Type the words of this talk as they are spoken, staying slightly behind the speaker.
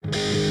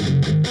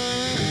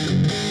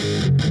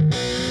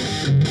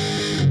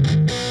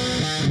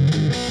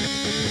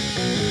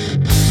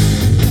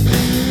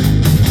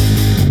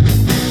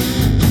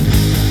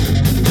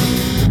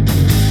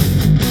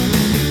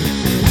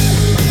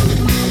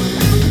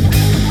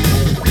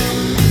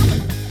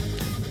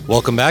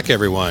Welcome back,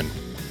 everyone,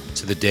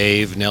 to the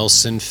Dave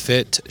Nelson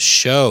Fit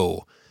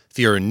Show. If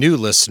you're a new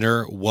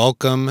listener,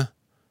 welcome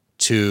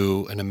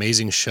to an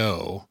amazing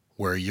show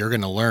where you're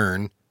going to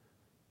learn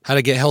how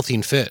to get healthy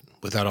and fit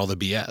without all the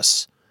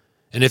BS.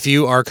 And if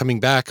you are coming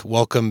back,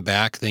 welcome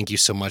back. Thank you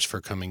so much for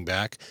coming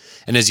back.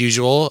 And as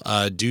usual,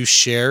 do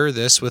share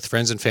this with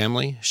friends and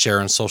family,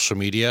 share on social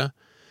media,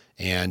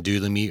 and do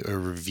leave me a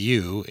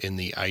review in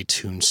the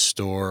iTunes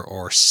Store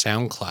or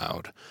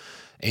SoundCloud.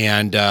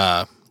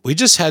 And we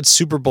just had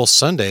Super Bowl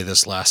Sunday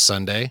this last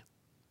Sunday.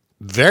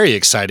 Very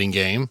exciting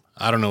game.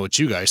 I don't know what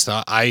you guys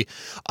thought. I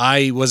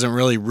wasn't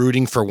really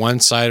rooting for one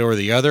side or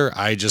the other.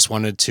 I just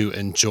wanted to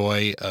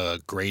enjoy a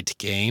great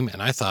game, and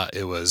I thought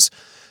it was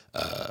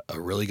a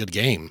really good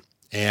game.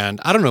 And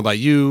I don't know about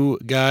you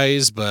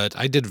guys, but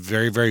I did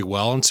very, very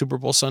well on Super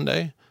Bowl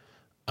Sunday.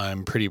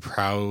 I'm pretty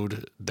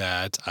proud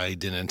that I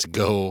didn't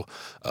go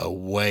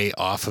way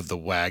off of the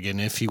wagon,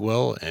 if you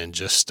will, and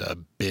just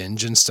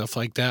binge and stuff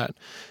like that.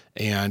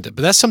 But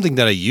that's something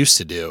that I used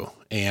to do,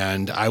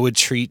 and I would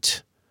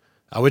treat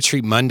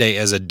Monday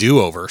as a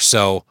do-over.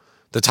 So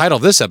the title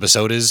of this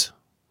episode is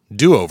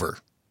Do-Over.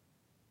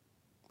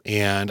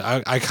 And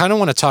I kind of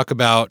want to talk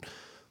about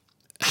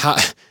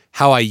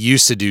how I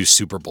used to do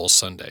Super Bowl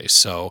Sunday.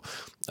 So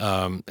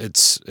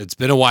it's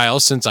been a while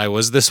since I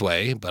was this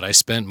way, but I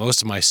spent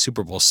most of my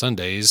Super Bowl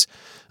Sundays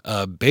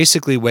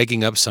basically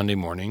waking up Sunday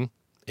morning,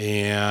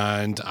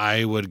 and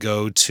I would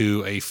go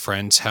to a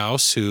friend's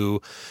house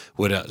who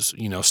would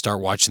start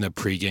watching the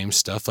pregame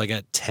stuff like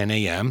at 10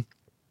 a.m.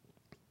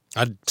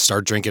 I'd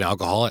start drinking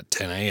alcohol at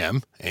 10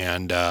 a.m.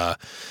 and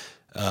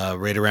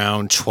right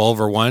around 12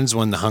 or 1 is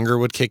when the hunger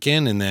would kick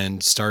in, and then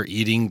start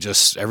eating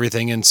just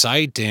everything in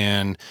sight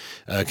and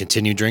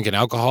continue drinking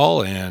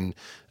alcohol. And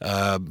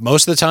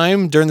most of the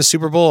time during the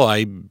Super Bowl,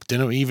 I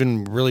didn't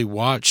even really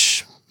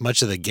watch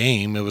much of the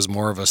game. It was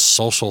more of a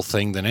social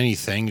thing than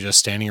anything, just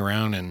standing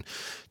around and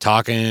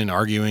talking,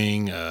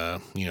 arguing,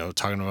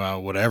 talking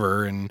about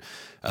whatever. And,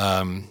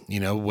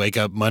 wake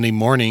up Monday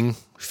morning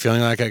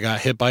feeling like I got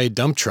hit by a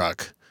dump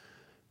truck.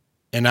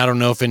 And I don't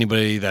know if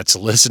anybody that's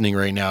listening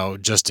right now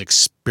just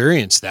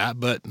experienced that,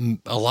 but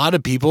a lot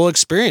of people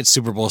experience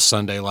Super Bowl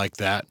Sunday like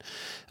that,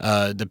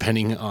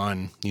 depending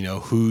on,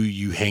 who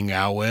you hang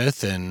out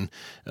with and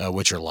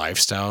what your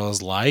lifestyle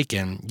is like.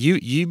 And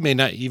you may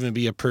not even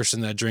be a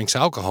person that drinks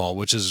alcohol,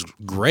 which is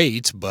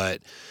great,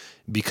 but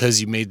because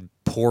you made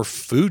poor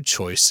food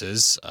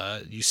choices,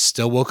 you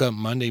still woke up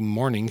Monday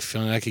morning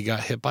feeling like you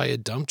got hit by a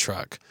dump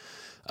truck.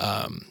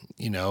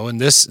 And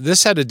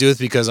this had to do with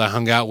because I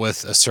hung out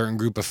with a certain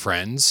group of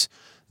friends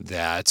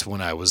that when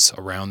I was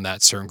around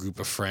that certain group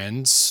of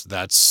friends,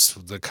 that's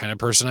the kind of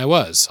person I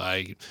was.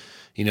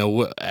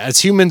 As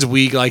humans,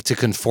 we like to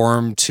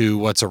conform to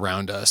what's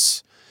around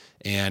us.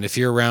 And if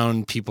you're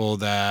around people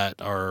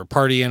that are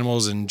party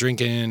animals and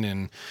drinking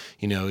and,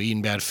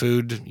 eating bad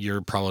food,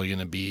 you're probably going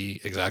to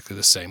be exactly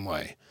the same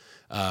way.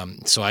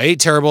 So I ate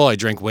terrible. I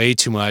drank way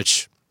too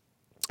much.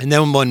 And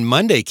then when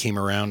Monday came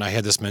around, I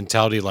had this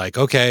mentality like,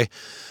 okay,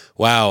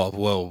 wow,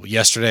 well,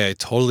 yesterday I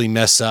totally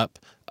messed up.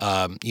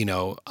 I'm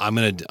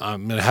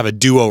gonna have a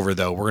do-over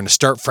though. We're gonna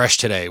start fresh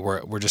today.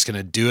 We're just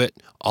gonna do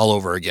it all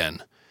over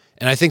again.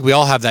 And I think we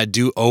all have that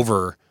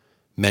do-over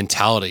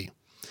mentality.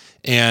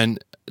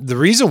 And the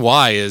reason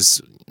why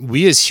is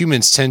we as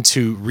humans tend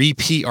to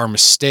repeat our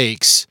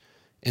mistakes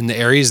in the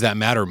areas that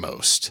matter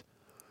most.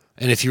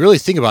 And if you really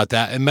think about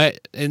that,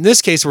 in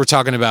this case, we're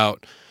talking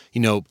about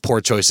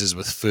poor choices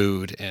with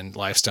food and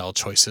lifestyle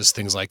choices,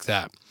 things like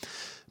that.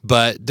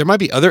 But there might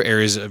be other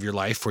areas of your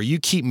life where you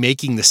keep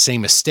making the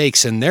same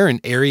mistakes, and they're in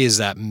areas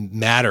that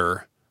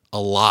matter a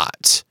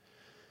lot.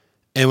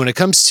 And when it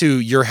comes to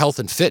your health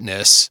and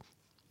fitness,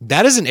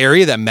 that is an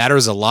area that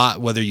matters a lot,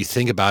 whether you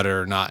think about it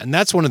or not. And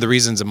that's one of the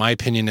reasons, in my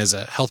opinion, as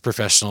a health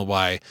professional,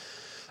 why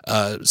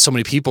so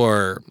many people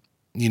are,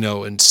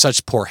 in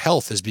such poor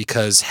health, is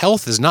because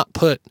health is not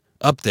put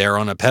up there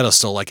on a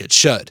pedestal like it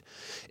should.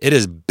 It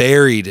is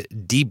buried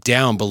deep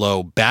down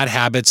below bad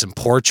habits and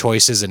poor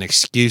choices and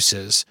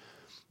excuses.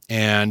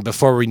 And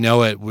before we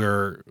know it,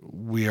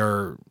 we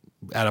are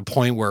at a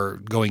point where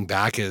going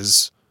back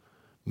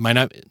might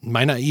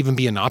not even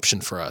be an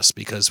option for us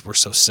because we're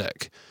so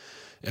sick.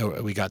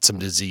 We got some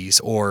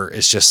disease, or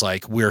it's just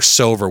like we're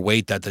so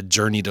overweight that the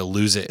journey to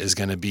lose it is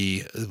going to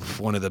be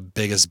one of the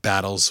biggest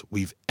battles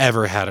we've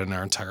ever had in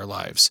our entire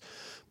lives.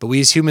 But we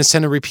as humans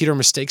tend to repeat our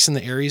mistakes in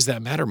the areas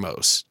that matter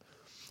most.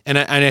 And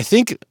I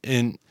think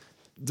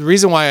the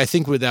reason why I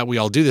think that we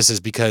all do this is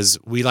because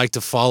we like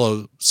to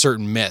follow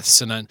certain myths.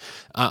 And I'm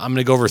going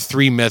to go over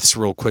 3 myths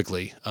real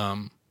quickly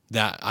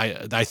that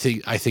I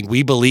think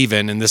we believe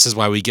in, and this is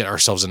why we get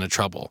ourselves into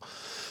trouble.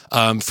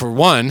 For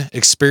one,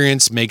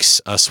 experience makes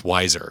us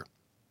wiser.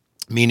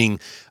 Meaning,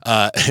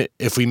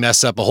 if we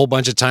mess up a whole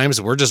bunch of times,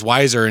 we're just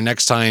wiser, and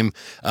next time,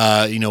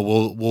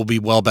 we'll be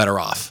well better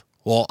off.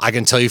 Well, I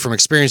can tell you from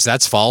experience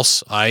that's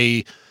false.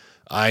 I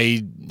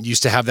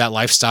used to have that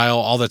lifestyle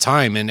all the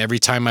time, and every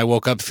time I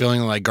woke up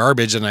feeling like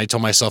garbage and I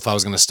told myself I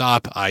was going to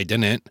stop, I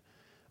didn't.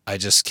 I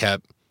just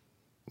kept,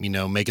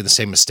 making the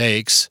same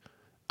mistakes.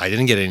 I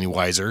didn't get any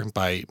wiser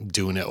by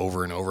doing it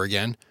over and over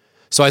again.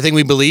 So I think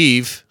we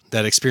believe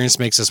that experience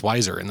makes us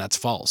wiser, and that's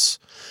false.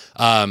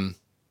 The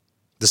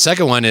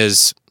second one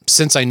is,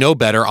 since I know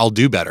better, I'll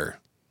do better,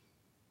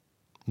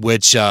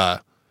 which,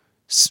 let's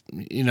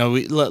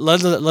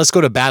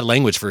go to bad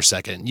language for a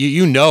second.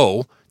 You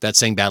know that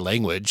saying bad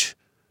language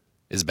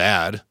is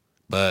bad,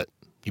 but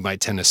you might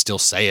tend to still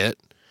say it.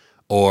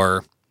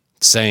 Or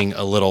saying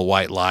a little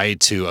white lie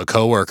to a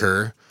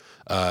coworker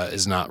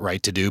is not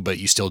right to do, but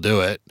you still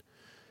do it.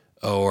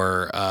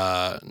 Or,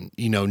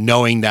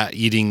 knowing that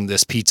eating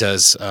this pizza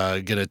is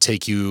going to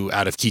take you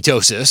out of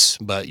ketosis,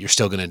 but you're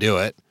still going to do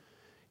it.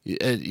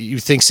 You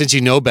think since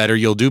you know better,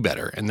 you'll do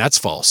better. And that's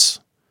false,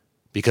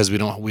 because we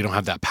don't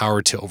have that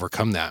power to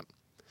overcome that.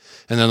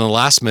 And then the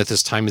last myth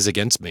is time is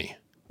against me.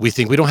 We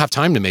think we don't have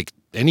time to make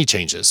any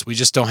changes. We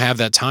just don't have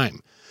that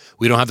time.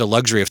 We don't have the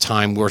luxury of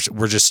time. We're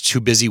just too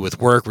busy with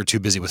work. We're too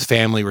busy with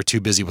family. We're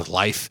too busy with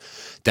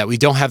life that we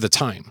don't have the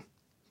time.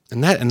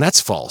 And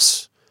that's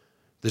false.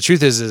 The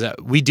truth is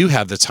that we do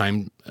have the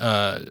time,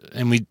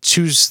 and we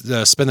choose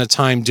to spend the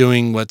time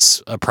doing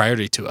what's a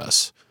priority to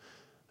us.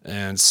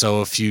 And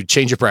so if you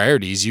change your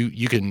priorities,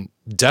 you can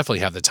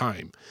definitely have the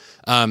time.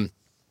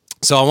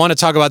 So I want to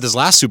talk about this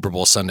last Super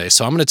Bowl Sunday.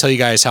 So I'm going to tell you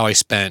guys how I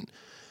spent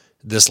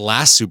this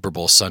last Super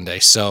Bowl Sunday.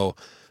 So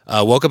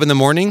woke up in the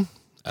morning.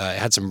 I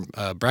had some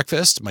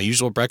breakfast, my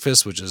usual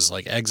breakfast, which is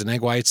like eggs and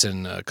egg whites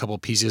and a couple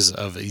pieces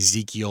of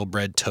Ezekiel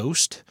bread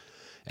toast.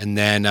 And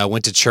then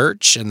went to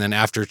church. And then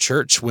after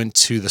church, went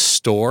to the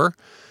store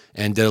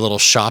and did a little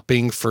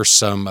shopping for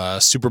some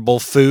Super Bowl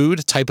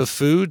type of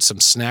food, some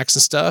snacks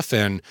and stuff.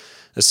 And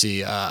let's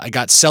see, I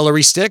got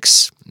celery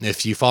sticks.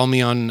 If you follow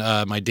me on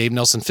my Dave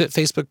Nelson Fit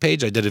Facebook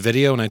page, I did a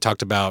video and I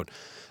talked about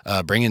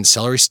bringing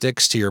celery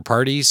sticks to your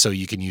party so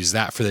you can use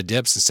that for the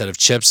dips instead of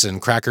chips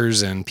and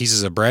crackers and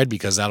pieces of bread,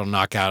 because that'll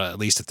knock out at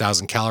least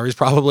 1,000 calories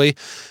probably,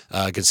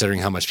 considering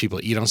how much people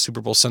eat on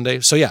Super Bowl Sunday.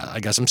 So yeah, I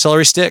got some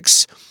celery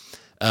sticks,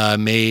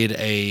 made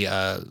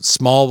a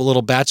small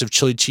little batch of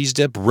chili cheese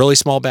dip, really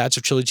small batch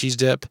of chili cheese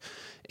dip.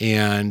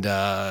 And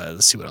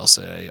let's see what else.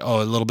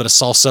 A little bit of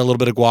salsa, a little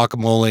bit of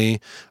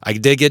guacamole. I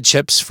did get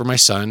chips for my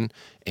son.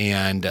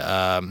 And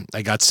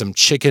I got some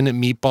chicken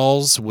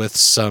meatballs with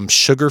some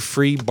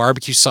sugar-free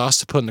barbecue sauce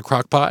to put in the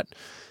crock pot.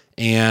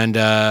 And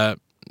I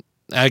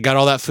got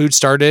all that food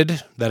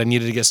started that I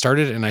needed to get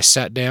started. And I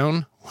sat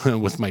down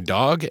with my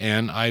dog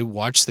and I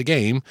watched the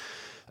game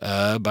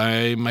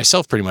by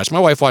myself pretty much. My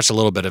wife watched a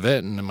little bit of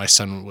it and my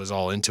son was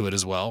all into it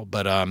as well.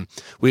 But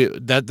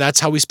that's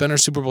how we spent our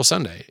Super Bowl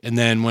Sunday. And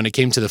then when it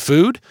came to the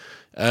food,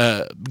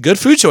 good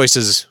food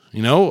choices.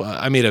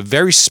 I made a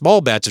very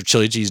small batch of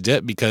chili cheese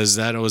dip because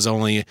that was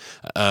only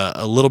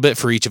a little bit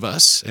for each of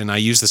us. And I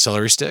used the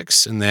celery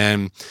sticks and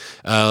then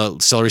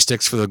celery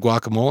sticks for the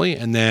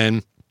guacamole. And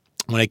then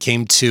when it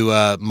came to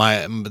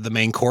the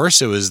main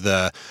course, it was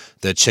the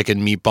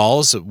chicken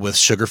meatballs with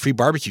sugar-free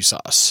barbecue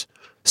sauce.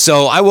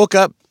 So I woke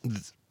up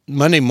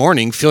Monday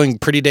morning feeling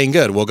pretty dang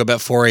good. Woke up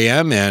at 4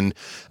 a.m. and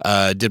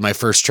did my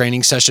first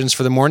training sessions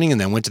for the morning and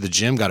then went to the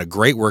gym, got a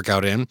great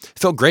workout in.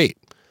 Felt great.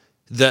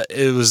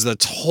 It was the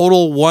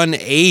total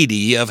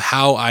 180 of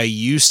how I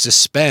used to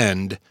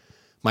spend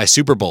my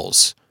Super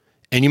Bowls.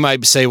 And you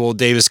might say, well,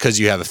 Davis, because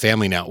you have a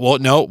family now. Well,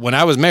 no, when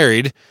I was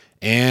married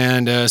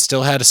and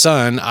still had a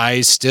son,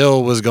 I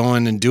still was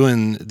going and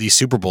doing these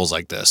Super Bowls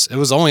like this. It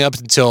was only up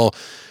until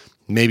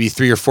maybe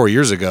 3 or 4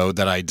 years ago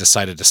that I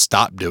decided to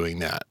stop doing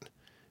that.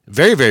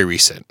 Very, very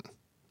recent.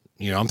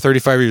 I'm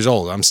 35 years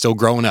old. I'm still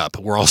growing up.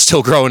 We're all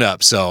still growing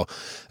up. So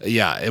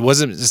yeah,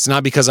 it's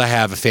not because I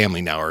have a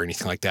family now or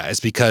anything like that. It's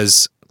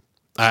because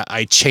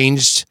I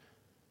changed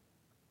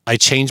my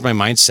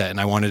mindset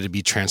and I wanted to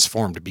be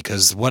transformed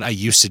because what I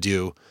used to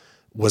do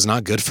was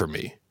not good for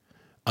me.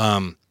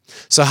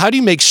 So how do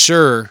you make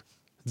sure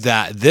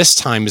that this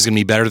time is going to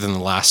be better than the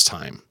last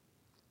time?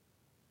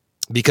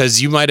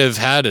 Because you might have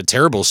had a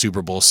terrible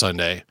Super Bowl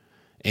Sunday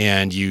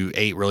and you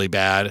ate really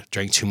bad,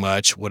 drank too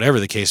much, whatever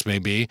the case may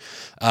be.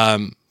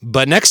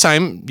 But next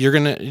time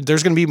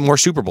there's going to be more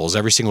Super Bowls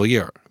every single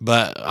year.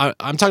 But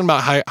I'm talking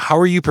about how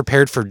are you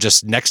prepared for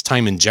just next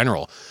time in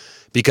general?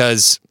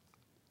 Because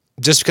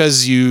just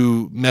because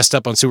you messed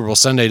up on Super Bowl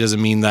Sunday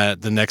doesn't mean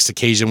that the next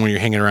occasion when you're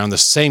hanging around the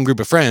same group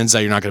of friends that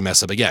you're not going to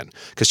mess up again.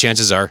 Because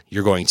chances are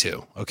you're going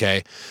to.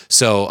 Okay.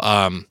 So what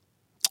I'm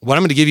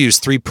going to give you is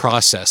 3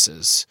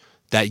 processes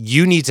that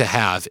you need to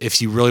have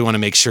if you really want to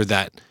make sure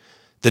that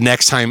the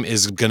next time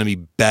is going to be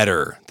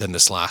better than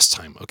this last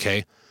time,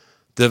 okay?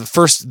 The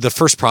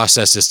first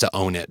process is to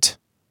own it,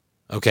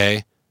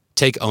 okay?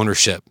 Take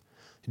ownership.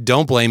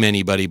 Don't blame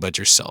anybody but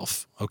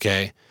yourself,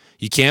 okay?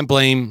 You can't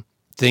blame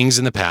things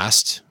in the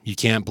past. You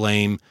can't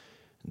blame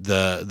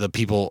the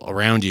people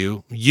around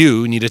you.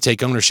 You need to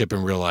take ownership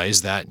and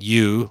realize that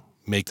you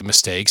make the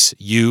mistakes.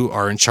 You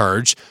are in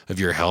charge of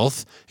your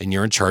health, and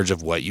you're in charge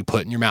of what you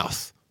put in your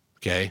mouth,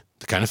 okay?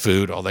 The kind of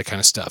food, all that kind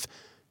of stuff.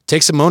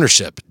 Take some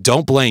ownership.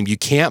 Don't blame. You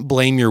can't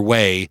blame your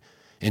way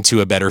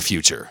into a better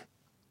future.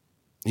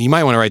 You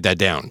might want to write that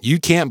down. You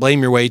can't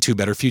blame your way to a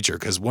better future,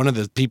 because one of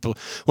the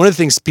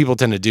things people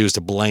tend to do is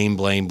to blame,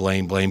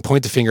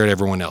 point the finger at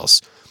everyone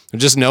else. And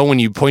just know when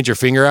you point your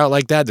finger out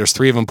like that, there's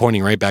 3 of them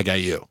pointing right back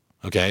at you.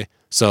 Okay?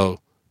 So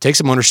take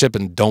some ownership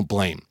and don't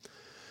blame.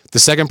 The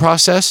second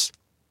process,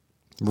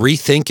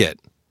 rethink it.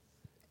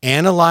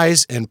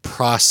 Analyze and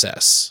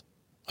process.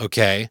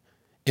 Okay?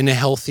 In a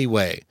healthy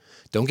way.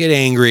 Don't get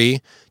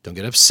angry. Don't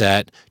get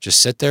upset. Just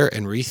sit there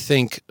and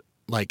rethink,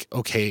 like,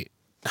 okay,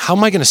 how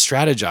am I going to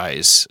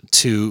strategize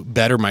to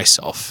better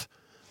myself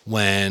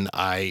when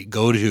I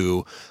go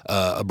to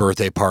a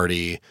birthday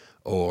party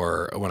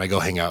or when I go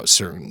hang out with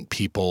certain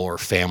people or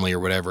family or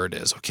whatever it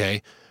is,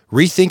 okay?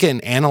 Rethink it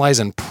and analyze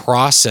and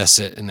process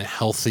it in a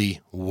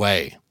healthy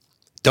way.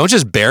 Don't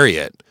just bury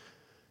it.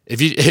 If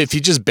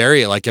you just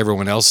bury it like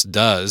everyone else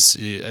does,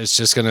 it's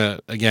just going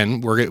to, again,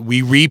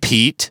 we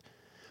repeat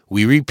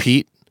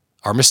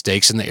our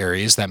mistakes in the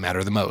areas that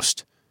matter the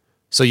most.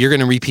 So you're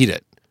going to repeat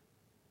it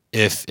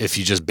if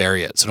you just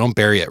bury it. So don't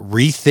bury it.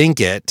 Rethink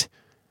it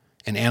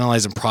and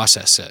analyze and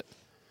process it.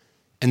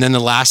 And then the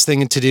last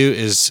thing to do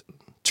is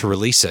to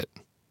release it.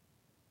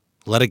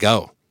 Let it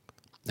go.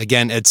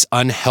 Again, it's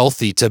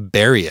unhealthy to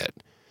bury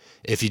it.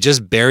 If you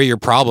just bury your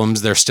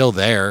problems, they're still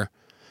there.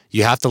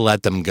 You have to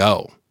let them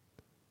go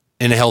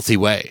in a healthy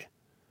way.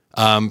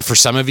 For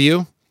some of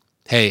you,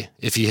 hey,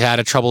 if you had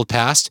a troubled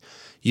past,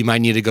 you might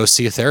need to go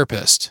see a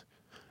therapist.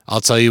 I'll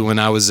tell you, when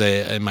I was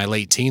in my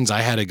late teens,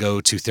 I had to go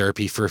to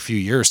therapy for a few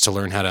years to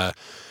learn how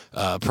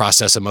to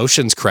process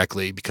emotions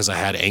correctly, because I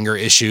had anger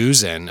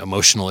issues and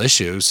emotional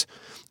issues.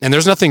 And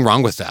there's nothing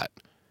wrong with that.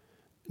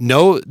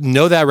 Know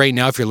that right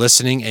now, if you're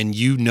listening and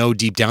you know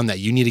deep down that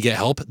you need to get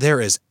help, there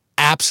is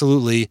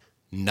absolutely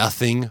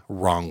nothing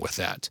wrong with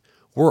that.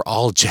 We're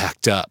all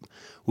jacked up.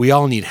 We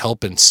all need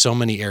help in so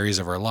many areas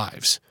of our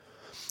lives.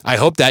 I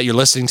hope that you're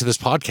listening to this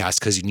podcast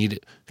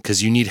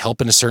because you need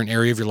help in a certain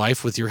area of your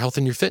life with your health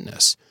and your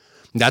fitness.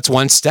 That's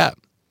one step.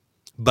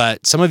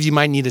 But some of you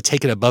might need to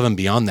take it above and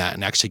beyond that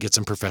and actually get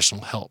some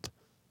professional help.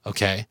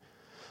 Okay?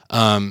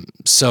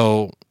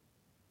 So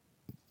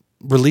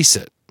release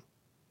it.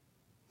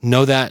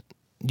 Know that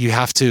you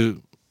have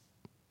to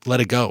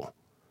let it go,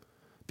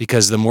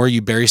 because the more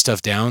you bury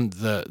stuff down,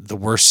 the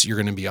worse you're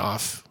going to be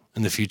off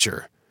in the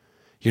future.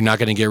 You're not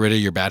going to get rid of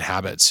your bad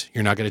habits.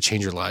 You're not going to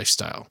change your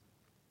lifestyle.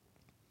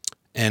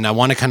 And I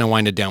want to kind of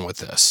wind it down with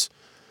this.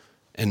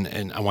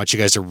 And I want you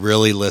guys to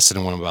really listen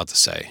to what I'm about to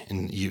say.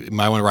 And you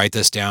might want to write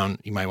this down.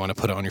 You might want to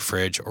put it on your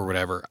fridge or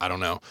whatever. I don't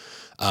know.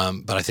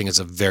 But I think it's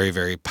a very,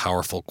 very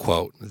powerful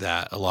quote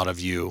that a lot of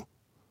you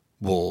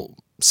will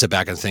sit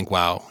back and think,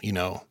 wow,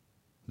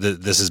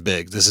 this is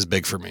big. This is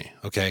big for me.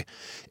 Okay.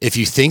 If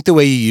you think the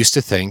way you used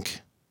to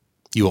think,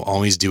 you will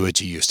always do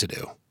what you used to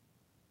do.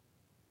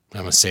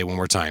 I'm going to say it one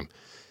more time.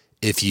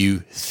 If you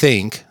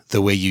think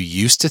the way you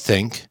used to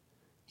think,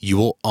 you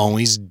will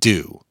always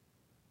do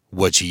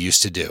what you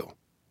used to do.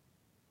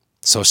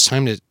 So it's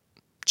time to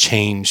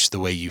change the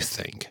way you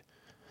think.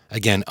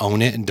 Again,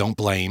 own it and don't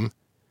blame.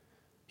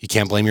 You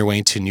can't blame your way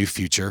into a new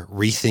future.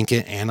 Rethink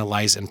it,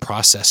 analyze and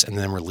process, and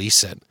then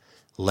release it.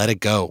 Let it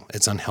go.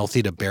 It's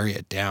unhealthy to bury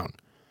it down.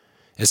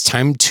 It's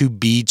time to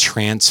be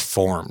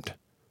transformed.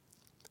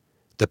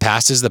 The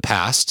past is the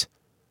past.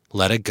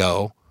 Let it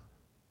go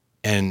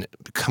and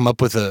come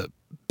up with a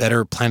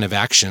better plan of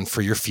action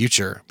for your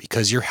future,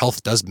 because your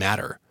health does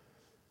matter.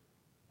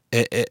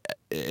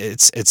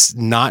 It's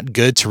not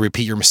good to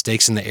repeat your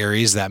mistakes in the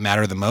areas that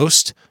matter the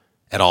most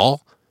at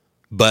all,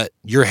 but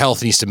your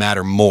health needs to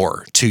matter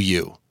more to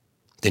you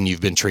than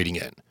you've been treating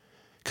it.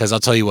 Because I'll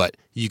tell you what,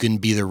 you can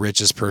be the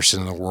richest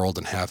person in the world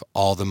and have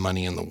all the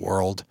money in the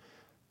world,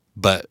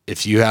 but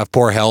if you have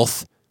poor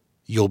health,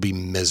 you'll be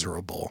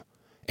miserable.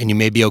 And you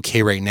may be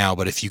okay right now,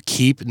 but if you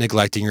keep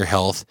neglecting your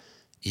health,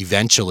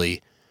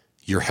 eventually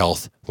your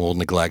health will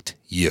neglect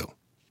you.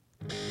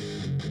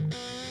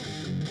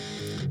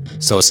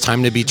 So it's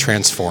time to be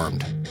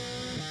transformed.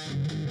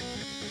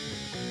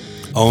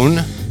 Own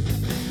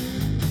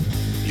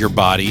your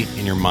body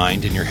and your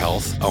mind and your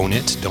health. Own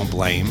it. Don't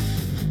blame.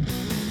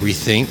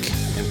 Rethink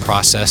and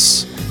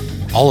process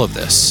all of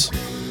this.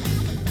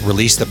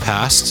 Release the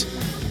past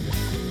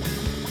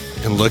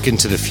and look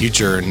into the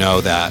future and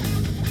know that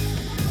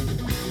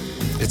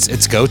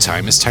it's go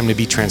time. It's time to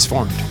be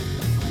transformed.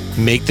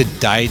 Make the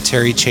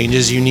dietary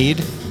changes you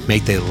need.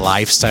 Make the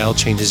lifestyle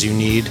changes you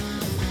need.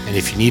 And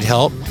if you need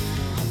help,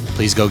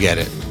 please go get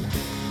it.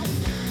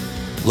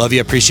 Love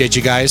you. Appreciate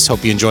you guys.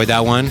 Hope you enjoyed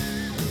that one.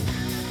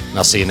 And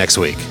I'll see you next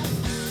week.